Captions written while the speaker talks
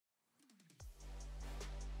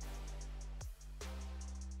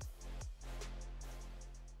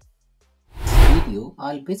video,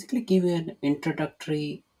 I'll basically give you an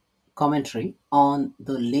introductory commentary on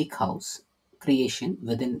the Lakehouse creation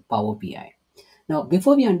within Power BI. Now,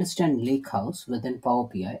 before we understand Lakehouse within Power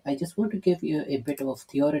BI, I just want to give you a bit of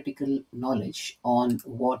theoretical knowledge on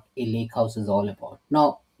what a lakehouse is all about.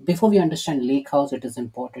 Now, before we understand lakehouse, it is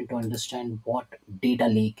important to understand what data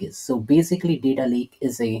lake is. So basically, data lake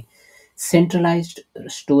is a centralized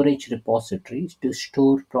storage repository to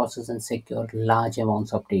store, process, and secure large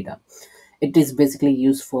amounts of data. It is basically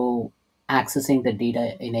used for accessing the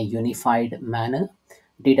data in a unified manner.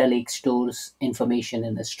 Data lake stores information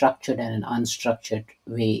in a structured and an unstructured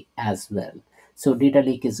way as well. So data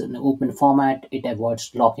lake is an open format. It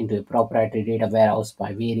avoids lock into a proprietary data warehouse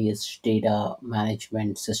by various data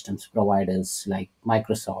management systems providers like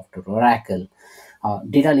Microsoft or Oracle.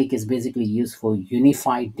 Data lake is basically used for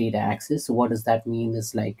unified data access. So what does that mean?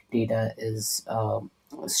 Is like data is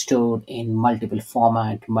stored in multiple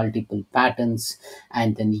format, multiple patterns,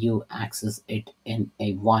 and then you access it in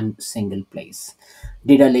a one single place.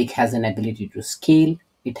 Data lake has an ability to scale.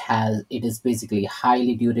 It is basically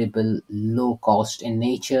highly durable, low cost in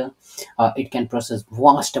nature. It can process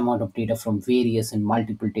vast amount of data from various and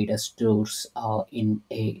multiple data stores in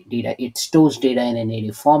a data. It stores data in a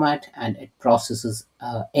native format and it processes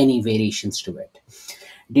any variations to it.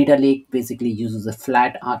 Data lake basically uses a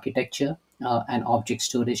flat architecture and object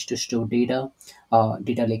storage to store data.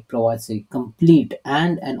 Data lake provides a complete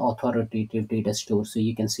and an authoritative data store. So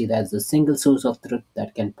you can see that's a single source of truth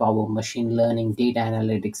that can power machine learning, data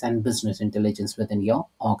analytics, and business intelligence within your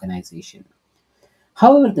organization.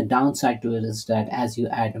 However, the downside to it is that as you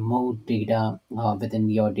add more data within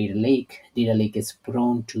your data lake is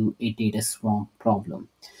prone to a data swarm problem.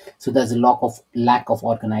 So there's a lack of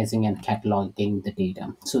organizing and cataloging the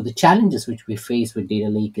data. So the challenges which we face with data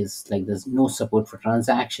lake is like there's no support for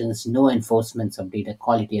transactions, no enforcements of data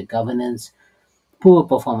quality or governance, poor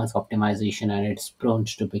performance optimization, and it's prone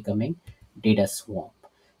to becoming data swamp.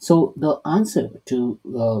 So the answer to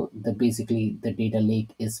the basically the data lake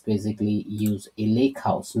is basically use a lake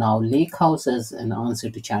house. Now lake house is an answer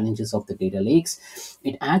to challenges of the data lakes.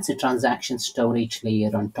 It adds a transaction storage layer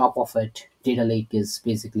on top of it. Data lake is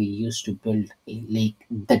basically used to build a lake.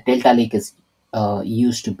 The delta lake is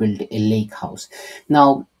used to build a lake house.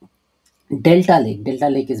 Now Delta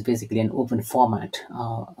Lake is basically an open format.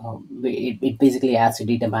 It basically adds a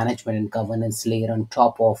data management and governance layer on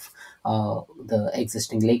top of the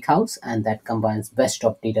existing lake house, and that combines best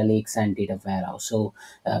of data lakes and data warehouse. So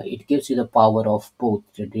it gives you the power of both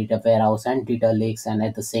the data warehouse and data lakes, and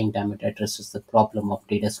at the same time, it addresses the problem of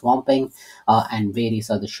data swamping and various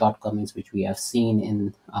other shortcomings which we have seen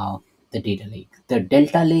in the data lake. The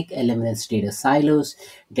Delta Lake eliminates data silos.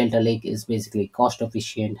 Delta Lake is basically cost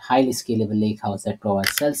efficient, highly scalable lakehouse that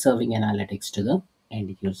provides self-serving analytics to the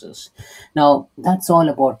end users. Now, that's all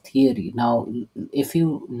about theory. Now, if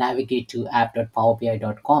you navigate to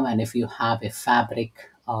app.powerbi.com and if you have a Fabric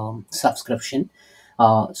subscription,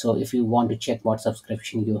 so if you want to check what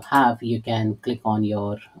subscription you have, you can click on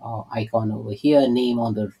your icon over here, name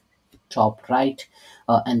on the top right,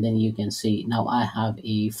 and then you can see now I have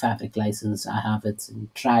a Fabric license. I have it in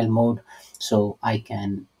trial mode, so I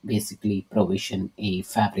can basically provision a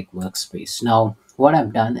Fabric workspace. Now what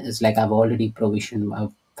I've done is like I've already provisioned my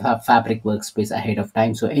Fabric workspace ahead of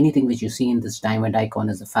time, so anything which you see in this diamond icon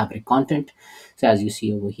is the Fabric content. So as you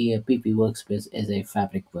see over here, PP workspace is a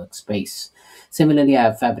Fabric workspace. Similarly, I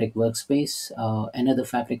have Fabric workspace, another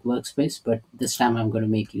Fabric workspace, but this time I'm going to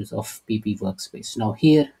make use of PP workspace. Now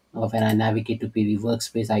here, when I navigate to PV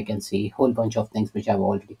workspace, I can see a whole bunch of things which I've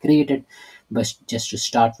already created. But just to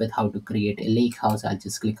start with how to create a lake house, I'll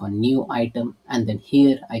just click on new item, and then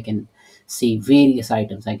here I can see various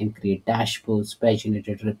items. I can create dashboards,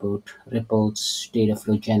 paginated reports, data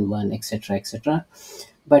flow gen 1, etc., etc.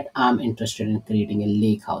 But I'm interested in creating a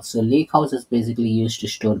lake house. So lake house is basically used to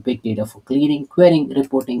store big data for cleaning, querying,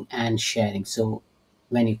 reporting, and sharing. So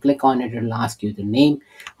when you click on it, it'll ask you the name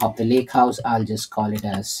of the lake house. I'll just call it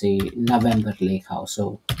as say November lake house.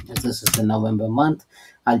 So as this is the November month,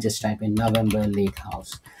 I'll just type in November lake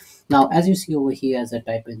house. Now as you see over here, as I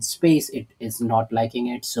type in space, it is not liking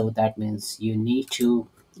it, so that means you need to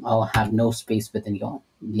have no space within your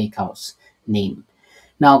lake house name.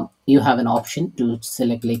 Now you have an option to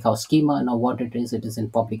select Lakehouse schema. Now what it is in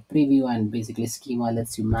public preview, and basically schema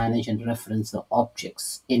lets you manage and reference the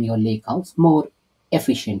objects in your Lakehouse more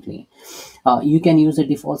efficiently. You can use a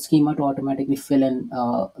default schema to automatically fill in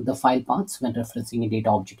the file paths when referencing a data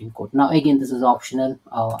object in code. Now again, this is optional.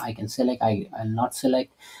 I can select, I'll not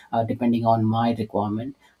select depending on my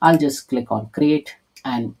requirement. I'll just click on create,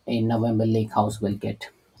 and a November Lakehouse will get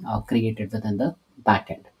created within the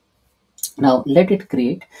backend. Now let it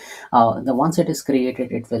create. The once it is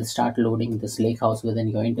created, it will start loading this lake house within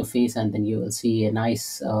your interface, and then you will see a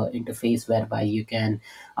nice interface whereby you can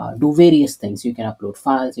do various things. You can upload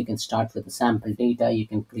files, you can start with the sample data, you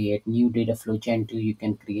can create new data flow gen 2, you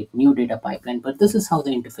can create new data pipeline. But this is how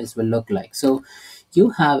the interface will look like. So you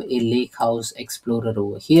have a lake house explorer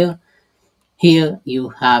over here. Here you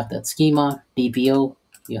have that schema, DPO,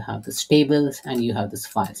 you have this tables, and you have this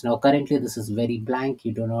files. Now currently this is very blank,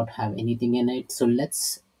 you do not have anything in it. So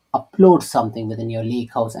let's upload something within your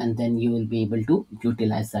lakehouse, and then you will be able to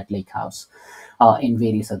utilize that lakehouse in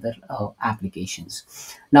various other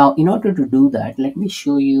applications. Now in order to do that, let me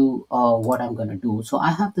show you what I'm going to do. So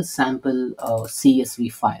I have the sample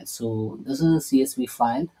CSV file. So this is a CSV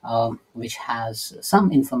file which has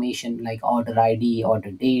some information like order ID,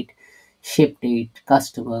 order date, ship date,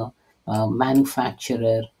 customer,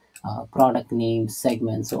 manufacturer, product name,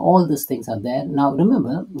 segment. So all these things are there. Now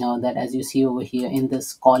remember that as you see over here in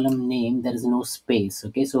this column name, there is no space.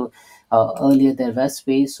 Okay, so earlier there was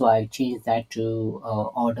space, so I changed that to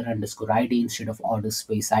order underscore ID instead of order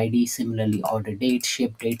space ID. Similarly, order date,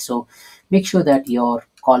 ship date. So make sure that your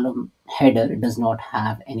column header does not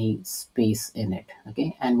have any space in it.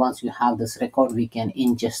 Okay, and once you have this record, we can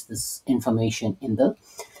ingest this information in the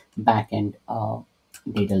backend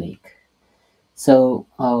data lake. So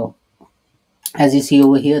as you see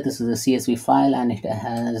over here, this is a CSV file, and it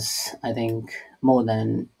has, I think, more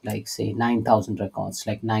than like say 9,000 records,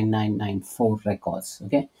 like 9994 records.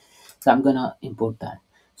 Okay, so I'm gonna import that.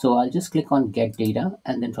 So I'll just click on get data,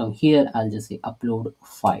 and then from here I'll just say upload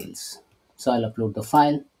files. So I'll upload the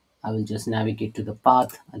file. I will just navigate to the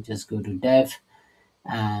path. I'll just go to dev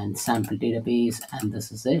and sample database, and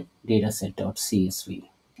this is a dataset.csv.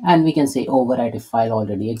 And we can say overwrite if file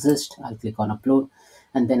already exists. I'll click on upload,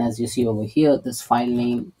 and then as you see over here, this file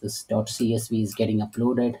name, this .csv, is getting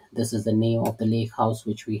uploaded. This is the name of the lake house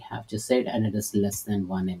which we have just said, and it is less than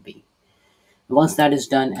 1 MB. Once that is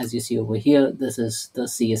done, as you see over here, this is the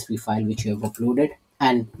CSV file which you have uploaded,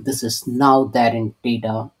 and this is now there in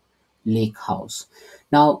data lake house.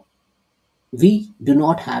 Now we do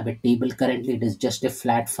not have a table currently. It is just a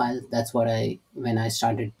flat file. That's what I, when I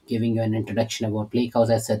started giving you an introduction about lakehouse,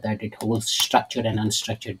 I said that it holds structured and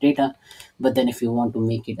unstructured data. But then if you want to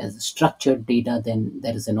make it as a structured data, then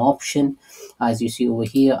there is an option. As you see over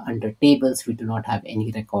here under tables, we do not have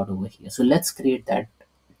any record over here. So let's create that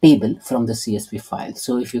table from the CSV file.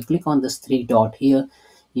 So if you click on this three dot here,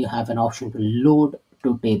 you have an option to load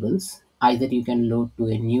to tables. Either you can load to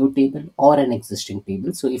a new table or an existing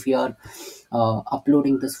table. So if you are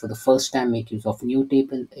uploading this for the first time, make use of new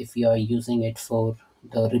table. If you are using it for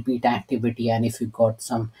the repeat activity, and if you got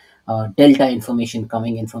some delta information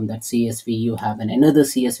coming in from that CSV, you have another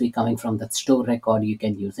CSV coming from that store record, you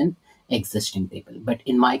can use an existing table. But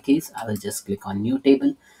in my case, I will just click on new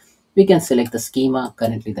table. We can select the schema.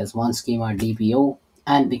 Currently there's one schema, DPO,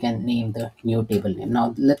 and we can name the new table name.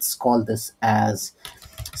 Now let's call this as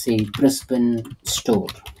say Brisbane store,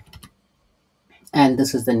 and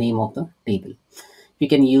this is the name of the table. We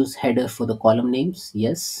can use header for the column names,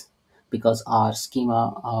 yes, because our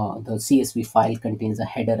schema, the CSV file contains a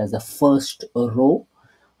header as a first row.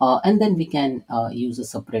 And then we can use a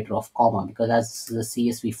separator of comma, because as this is a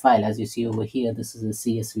CSV file, as you see over here, this is a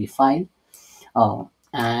CSV file.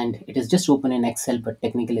 And it is just open in Excel, but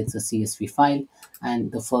technically it's a CSV file,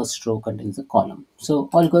 and the first row contains a column. So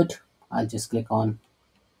all good. I'll just click on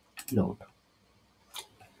load.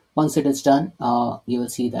 Once it is done, you will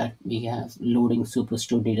see that we have loading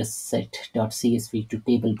superstore dataset.csv to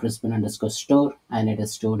table Brisbane underscore store, and it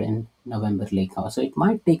is stored in November Lakehouse. So it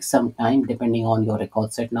might take some time depending on your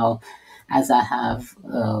record set. Now, as I have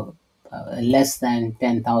less than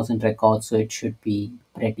 10,000 records, so it should be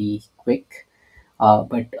pretty quick.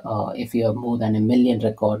 But if you have more than a million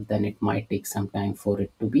record, then it might take some time for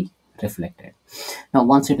it to be reflected. Now,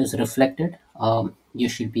 once it is reflected, you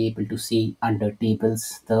should be able to see under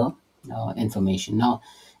tables the information. Now,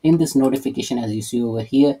 in this notification, as you see over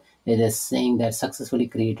here, it is saying that successfully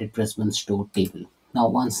created Brisbane store table. Now,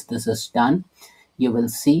 once this is done, you will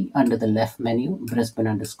see under the left menu Brisbane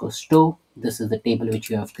underscore store. This is the table which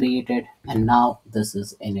you have created, and now this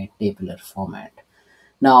is in a tabular format.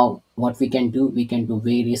 Now, what we can do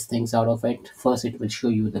various things out of it. First, it will show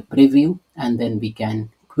you the preview, and then we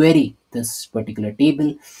can query this particular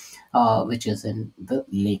table, which is in the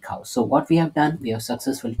Lakehouse. So what we have done, we have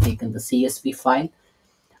successfully taken the CSV file.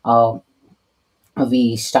 Uh,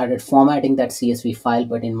 we started formatting that CSV file,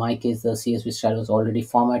 but in my case, the CSV file was already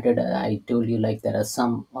formatted. I told you like there are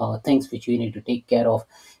some things which you need to take care of.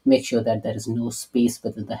 Make sure that there is no space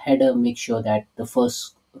within the header. Make sure that the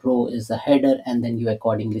first row is the header, and then you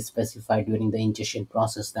accordingly specify during the ingestion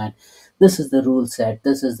process that this is the rule set,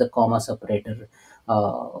 this is the comma separator,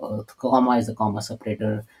 comma is the comma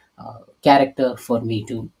separator character for me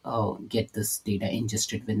to get this data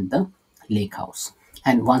ingested within the lake house.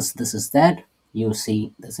 And once this is there, you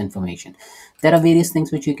see this information. There are various things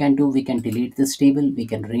which you can do. We can delete this table, we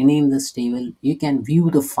can rename this table, you can view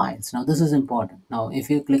the files. Now this is important. Now if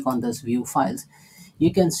you click on this view files,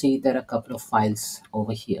 you can see there are a couple of files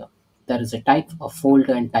over here. There is a type of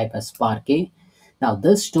folder and type as parquet. Now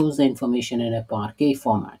this stores the information in a parquet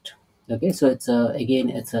format. Okay, so it's a, again,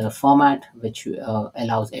 it's a format which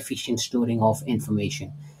allows efficient storing of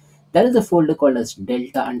information. There is a folder called as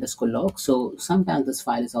delta underscore log. So sometimes this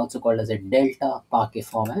file is also called as a delta parquet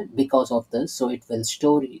format because of this. So it will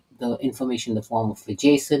store the information in the form of a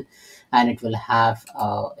JSON, and it will have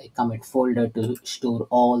a commit folder to store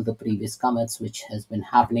all the previous commits which has been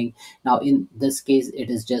happening. Now in this case, it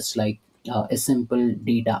is just like a simple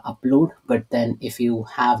data upload, but then if you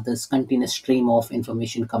have this continuous stream of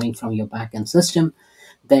information coming from your backend system,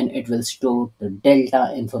 then it will store the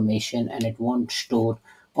delta information, and it won't store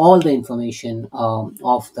all the information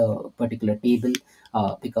of the particular table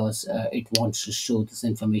because it wants to show this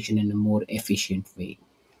information in a more efficient way.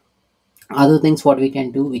 Other things what we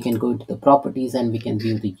can do, we can go into the properties and we can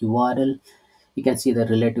view the URL. You can see the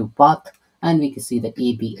relative path, and we can see the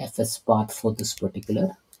ABFS path for this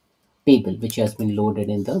particular table which has been loaded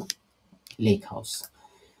in the Lakehouse.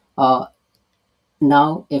 Uh,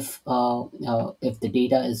 Now if the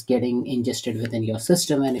data is getting ingested within your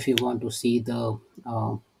system, and if you want to see the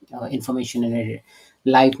information in a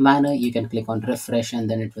live manner, you can click on refresh, and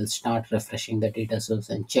then it will start refreshing the data source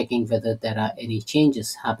and checking whether there are any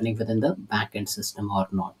changes happening within the backend system or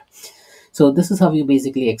not. So this is how you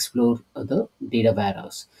basically explore the data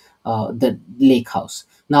warehouse, the lake house.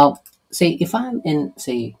 Now say if I'm in,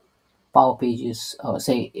 say, Power Pages,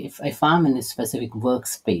 say if I'm in a specific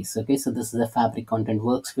workspace, okay, so this is a fabric content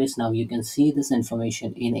workspace. Now you can see this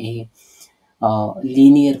information in a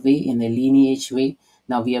linear way, in a lineage way.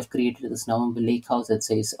 Now we have created this November lake house. It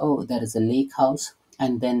says, oh, there is a lake house,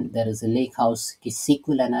 and then there is a lake house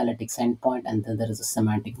SQL analytics endpoint, and then there is a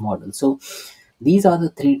semantic model. So these are the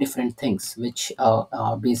three different things which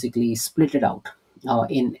basically split it out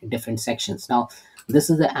in different sections. Now this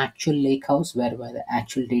is the actual lake house where the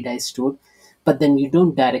actual data is stored, but then you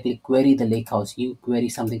don't directly query the lakehouse, you query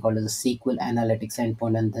something called as a SQL analytics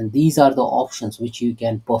endpoint, and then these are the options which you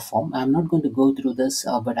can perform. I'm not going to go through this,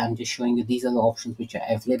 but I'm just showing you these are the options which are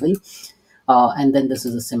available. And then this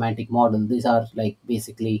is a semantic model. These are like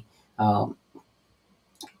basically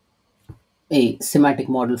a semantic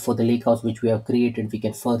model for the lakehouse which we have created. We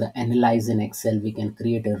can further analyze in Excel, we can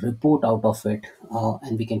create a report out of it,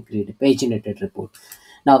 and we can create a paginated report.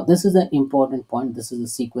 Now this is the important point. This is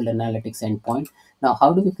a SQL analytics endpoint. Now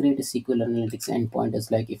how do we create a SQL analytics endpoint?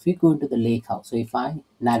 Is like if we go into the lakehouse, so if I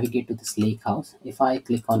navigate to this lakehouse, if I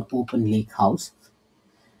click on open lakehouse,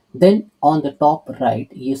 then on the top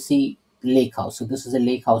right, you see Lakehouse. So this is a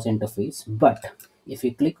Lakehouse interface. But if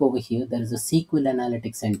you click over here, there is a SQL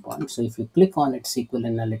Analytics endpoint. So if you click on it, SQL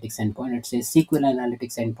Analytics endpoint, it says SQL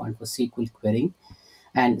Analytics endpoint for SQL querying.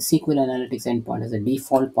 And SQL Analytics endpoint is a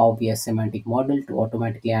default Power BI semantic model to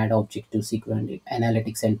automatically add object to SQL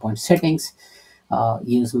Analytics endpoint settings.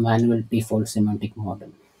 Use manual default semantic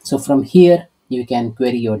model. So from here, you can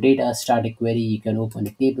query your data, start a query, you can open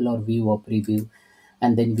a table or view or preview,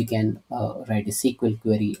 and then we can write a SQL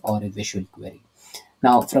query or a visual query.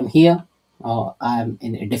 Now from here, I'm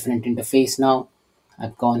in a different interface now.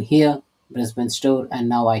 I've gone here, Brisbane store, and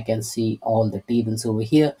now I can see all the tables over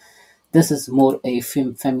here. This is more a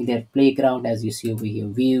familiar playground, as you see over here: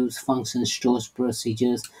 views, functions, stores,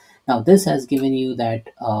 procedures. Now this has given you that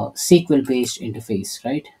SQL based interface,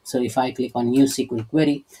 right? So if I click on new SQL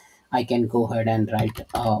query, I can go ahead and write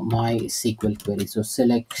my SQL query. So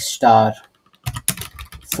select star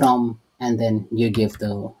from, and then you give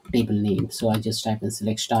the table name. So I just type in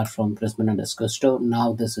select star from Brisbane underscore store.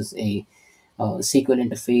 Now this is a SQL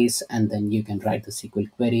interface, and then you can write the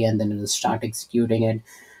SQL query, and then it will start executing it.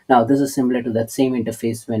 Now this is similar to that same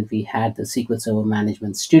interface when we had the SQL Server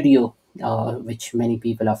Management Studio, which many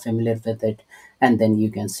people are familiar with it, and then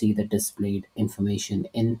you can see the displayed information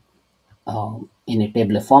in a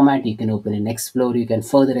tabular format. You can open and explore, you can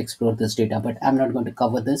further explore this data, but I'm not going to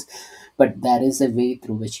cover this. But there is a way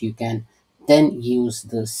through which you can then use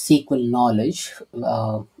the SQL knowledge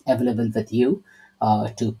available with you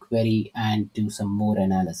to query and do some more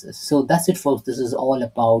analysis. So that's it, folks. This is all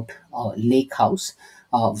about Lakehouse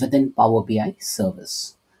within Power BI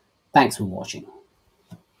service. Thanks for watching.